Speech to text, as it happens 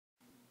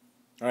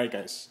Alright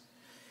guys,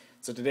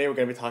 so today we're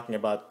going to be talking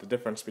about the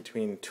difference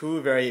between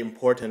two very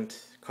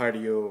important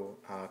coronary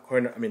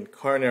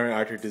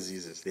artery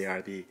diseases. They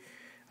are the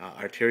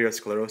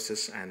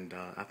arteriosclerosis and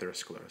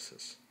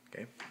atherosclerosis.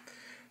 Okay,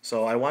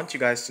 so I want you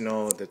guys to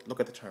know that, look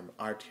at the term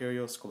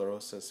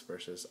arteriosclerosis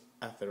versus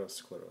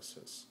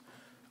atherosclerosis.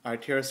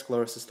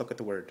 Arteriosclerosis, look at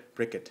the word,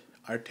 break it.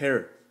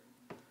 Arter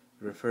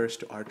refers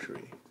to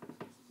artery.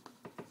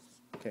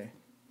 Okay,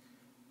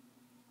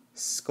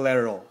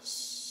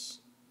 scleros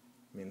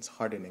means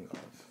hardening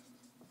of.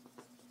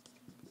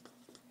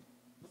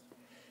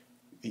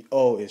 The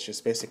O is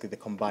just basically the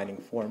combining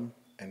form,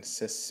 and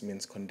cis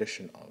means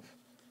condition of.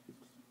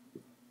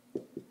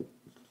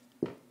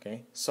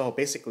 Okay, so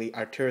basically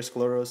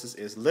arteriosclerosis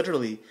is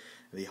literally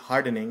the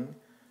hardening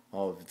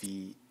of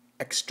the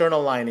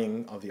external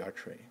lining of the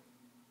artery,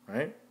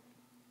 right?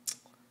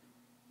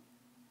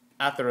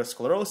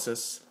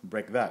 Atherosclerosis,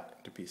 break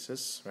that to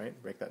pieces, right?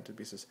 Break that into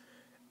pieces.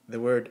 The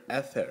word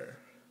ether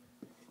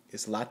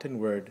is Latin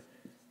word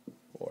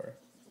for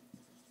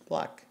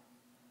plaque,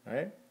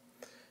 right?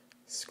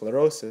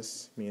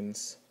 Sclerosis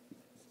means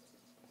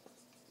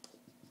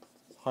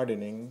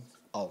hardening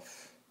of.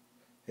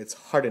 It's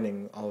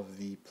hardening of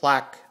the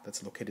plaque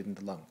that's located in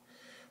the lung.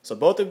 So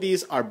both of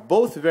these are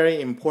both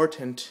very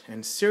important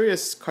and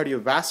serious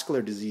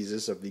cardiovascular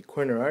diseases of the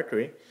coronary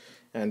artery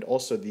and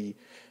also the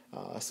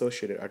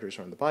associated arteries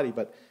around the body,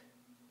 but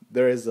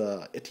there is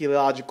a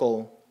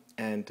etiological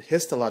and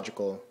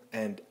histological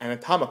and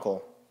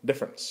anatomical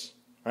difference,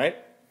 right?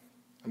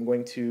 I'm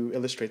going to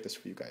illustrate this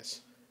for you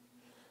guys.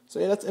 So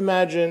let's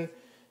imagine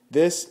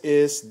this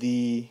is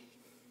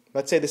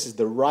let's say this is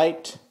the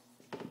right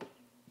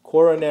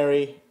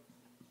coronary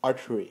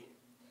artery,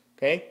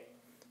 okay?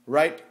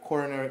 Right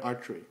coronary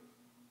artery.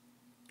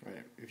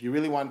 Right. If you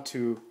really want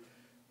to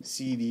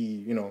see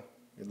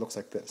it looks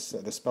like this.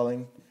 The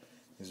spelling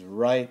is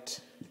right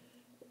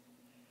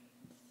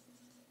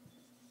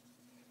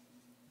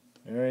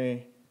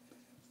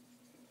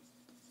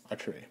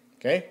artery,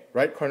 okay?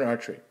 Right coronary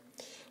artery.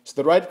 So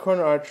the right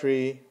coronary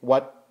artery,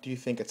 what do you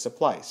think it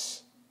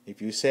supplies?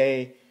 If you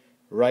say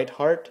right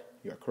heart,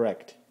 you're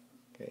correct.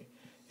 Okay,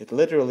 it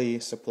literally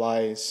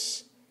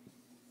supplies.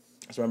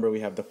 So remember,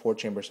 we have the 4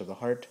 chambers of the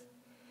heart.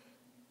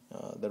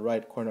 The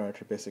right coronary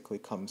artery basically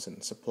comes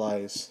and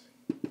supplies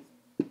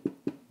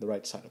the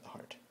right side of the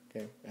heart.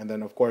 Okay, and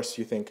then of course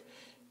you think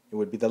it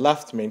would be the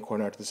left main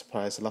coronary artery that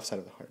supplies the left side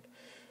of the heart.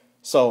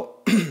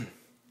 So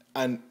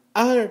an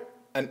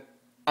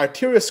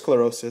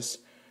arteriosclerosis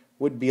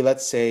would be,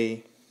 let's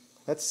say,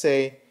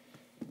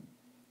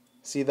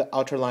 see the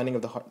outer lining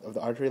of the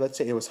artery. Let's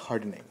say it was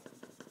hardening.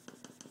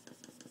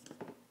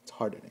 It's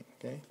hardening.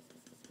 Okay,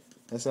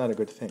 that's not a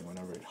good thing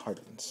whenever it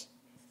hardens.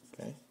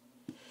 Okay,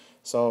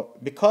 so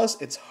because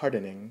it's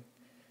hardening,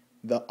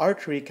 the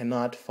artery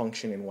cannot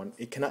function in one.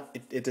 It cannot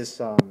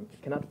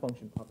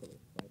function properly,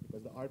 right?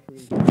 Because the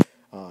artery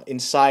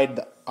inside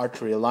the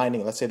artery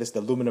lining, let's say this is the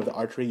lumen of the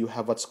artery. You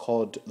have what's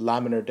called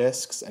laminar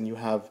discs, and you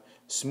have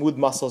smooth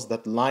muscles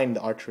that line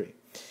the artery.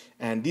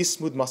 And these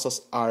smooth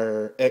muscles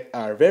are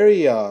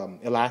very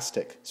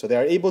elastic, so they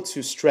are able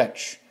to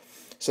stretch.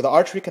 So the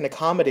artery can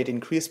accommodate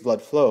increased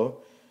blood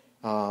flow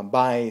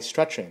by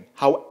stretching.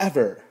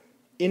 However,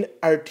 in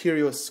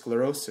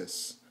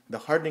arteriosclerosis, the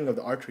hardening of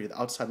the artery, the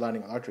outside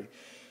lining of the artery,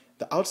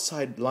 the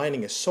outside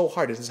lining is so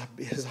hard, it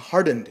is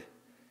hardened.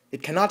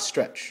 It cannot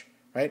stretch,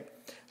 right?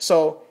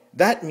 So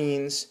that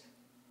means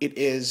it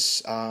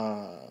is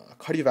a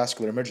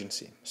cardiovascular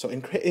emergency. So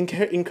in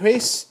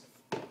case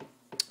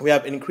we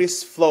have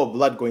increased flow of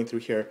blood going through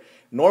here,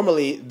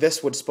 normally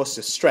this would supposed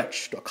to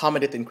stretch to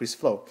accommodate the increased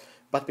flow,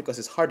 but because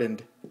it's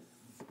hardened,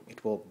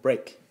 it will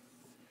break.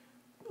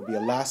 There will be a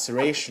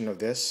laceration of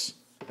this,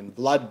 and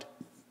blood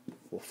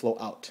will flow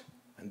out,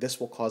 and this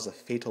will cause a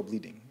fatal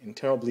bleeding.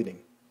 Internal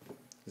bleeding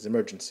is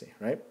emergency,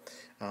 right?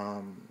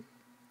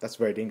 That's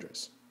very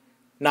dangerous.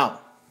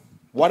 Now,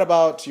 what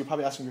about, you're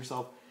probably asking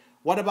yourself,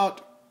 what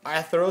about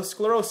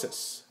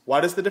atherosclerosis?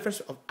 What is the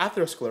difference of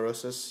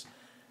atherosclerosis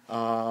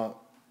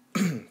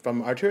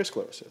from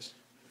arteriosclerosis?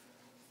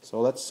 So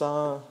let's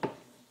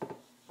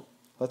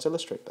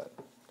illustrate that.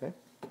 Okay.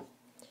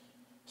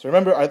 So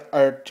remember,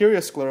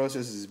 arteriosclerosis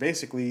is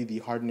basically the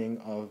hardening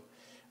of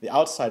the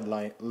outside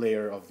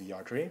layer of the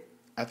artery.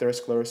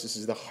 Atherosclerosis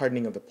is the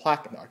hardening of the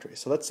plaque in the artery.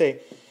 So let's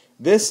say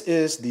this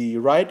is the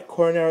right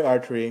coronary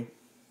artery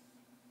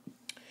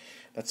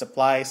that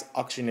supplies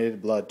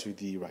oxygenated blood to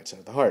the right side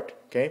of the heart.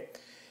 Okay.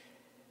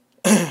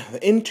 The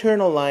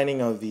internal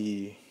lining of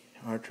the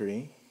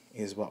artery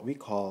is what we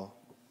call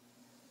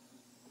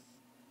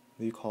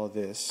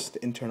this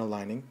the internal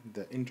lining.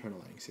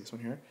 See this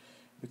one here?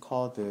 We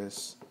call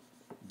this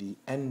the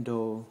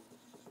endothelium.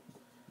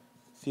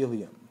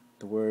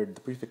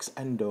 The prefix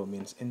endo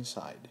means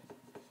inside.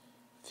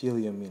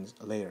 Thelium means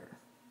layer.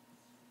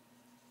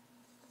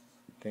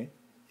 Okay,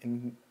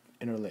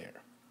 inner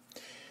layer.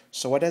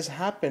 So what has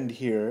happened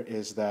here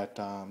is that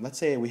let's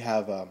say we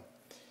have a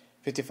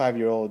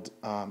 55-year-old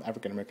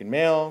African American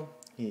male.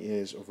 He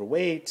is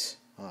overweight.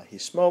 He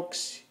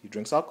smokes. He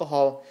drinks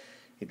alcohol.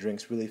 he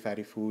drinks really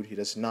fatty food, he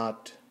does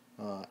not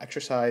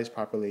exercise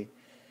properly,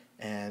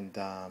 and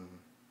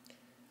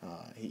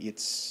he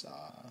eats,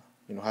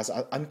 has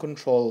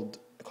uncontrolled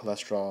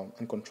cholesterol,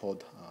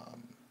 uncontrolled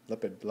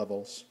lipid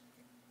levels,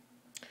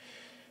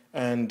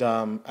 and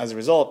as a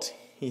result,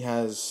 he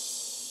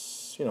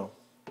has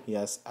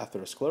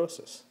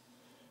atherosclerosis.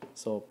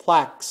 So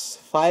plaques,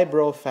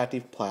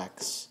 fibrofatty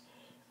plaques,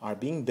 are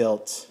being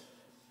built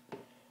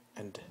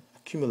and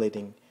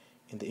accumulating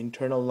in the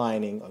internal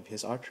lining of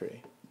his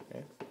artery.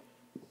 Okay?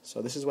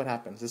 So this is what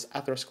happens. This is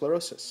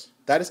atherosclerosis.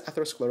 That is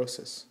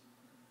atherosclerosis.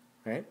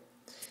 Right?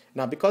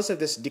 Now, because of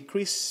this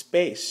decreased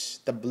space,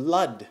 the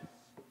blood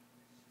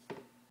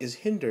is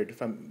hindered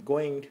from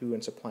going to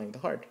and supplying the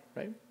heart.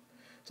 Right?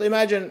 So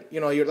imagine,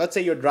 let's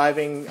say you're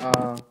driving,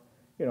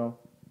 you're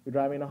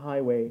driving a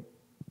highway,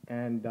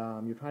 and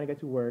you're trying to get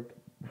to work,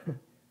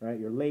 right?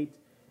 You're late,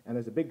 and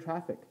there's a big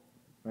traffic,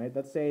 right?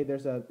 Let's say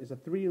there's a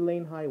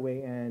 3-lane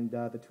highway, and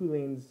the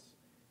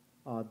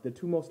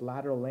two most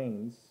lateral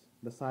lanes,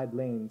 the side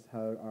lanes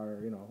are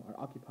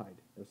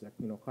occupied. There's a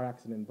car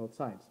accident on both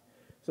sides,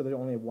 so there's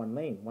only one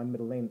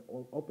middle lane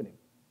opening.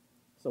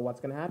 So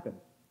what's going to happen,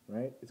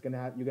 right? You're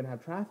going to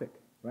have traffic,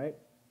 right?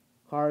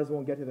 Cars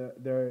won't get to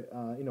their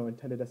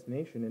intended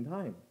destination in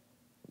time.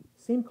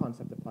 Same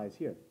concept applies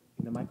here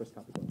in the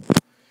microscopic level.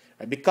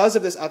 Right? Because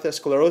of this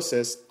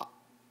atherosclerosis,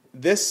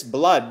 this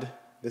blood,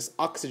 this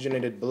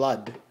oxygenated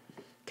blood,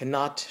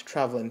 cannot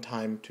travel in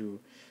time to,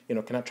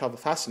 cannot travel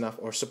fast enough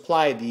or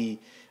supply the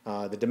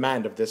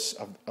demand of this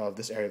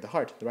area of the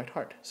heart, the right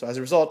heart. So as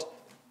a result,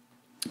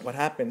 what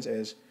happens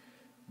is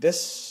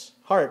this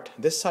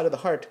side of the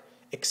heart,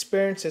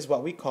 experiences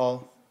what we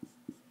call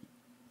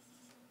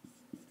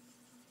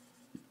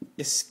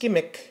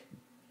ischemic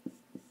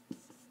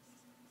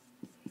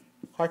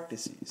heart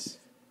disease.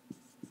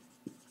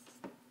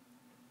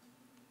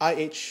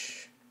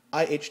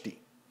 IHD,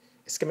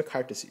 ischemic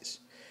heart disease.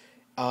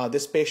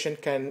 This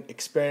patient can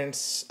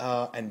experience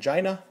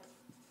angina,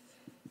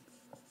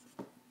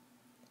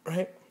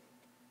 right?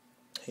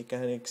 He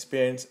can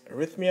experience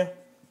arrhythmia,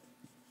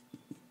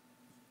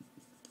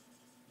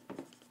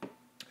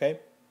 okay?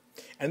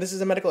 And this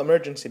is a medical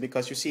emergency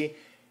because you see,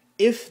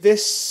 if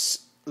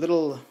this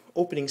little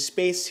opening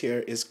space here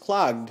is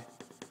clogged,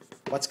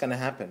 what's going to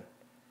happen?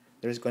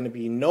 There's going to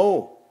be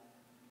no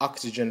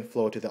oxygen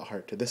flow to the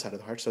heart, to this side of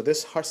the heart. So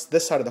this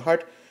side of the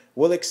heart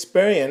will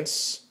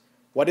experience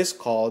what is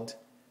called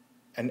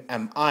an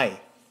MI.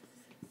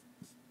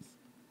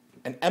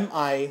 An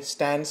MI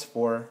stands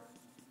for,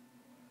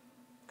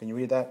 can you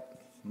read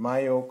that?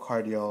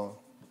 Myocardial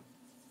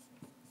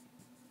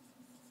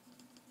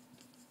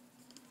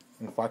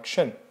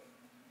infarction,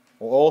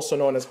 or also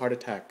known as heart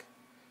attack.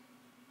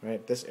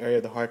 Right? This area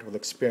of the heart will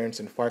experience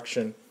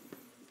infarction,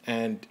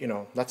 and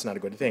that's not a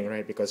good thing,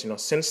 right? Because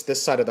since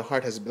this side of the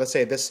heart has, let's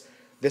say this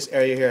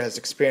area here has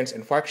experienced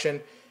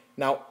infarction,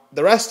 now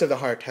the rest of the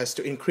heart has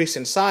to increase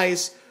in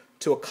size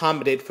to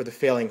accommodate for the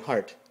failing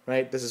heart,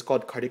 right? This is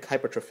called cardiac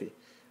hypertrophy.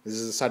 This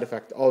is a side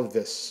effect of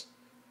this.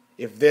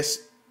 If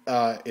this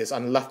is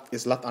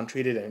left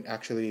untreated and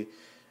actually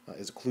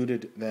is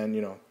occluded, then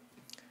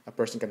a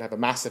person can have a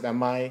massive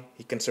MI.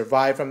 He can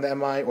survive from the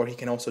MI, or he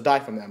can also die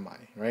from the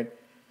MI, right?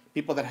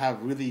 People that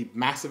have really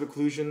massive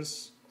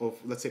occlusions of,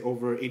 let's say,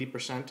 over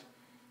 80%,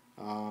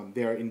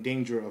 they are in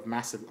danger of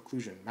massive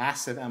occlusion,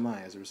 massive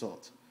MI as a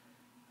result,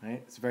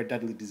 right? It's a very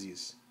deadly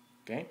disease,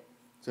 okay?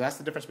 So that's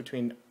the difference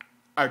between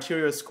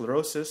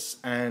arteriosclerosis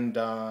and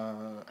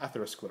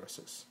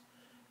atherosclerosis,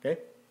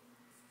 okay?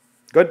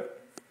 Good?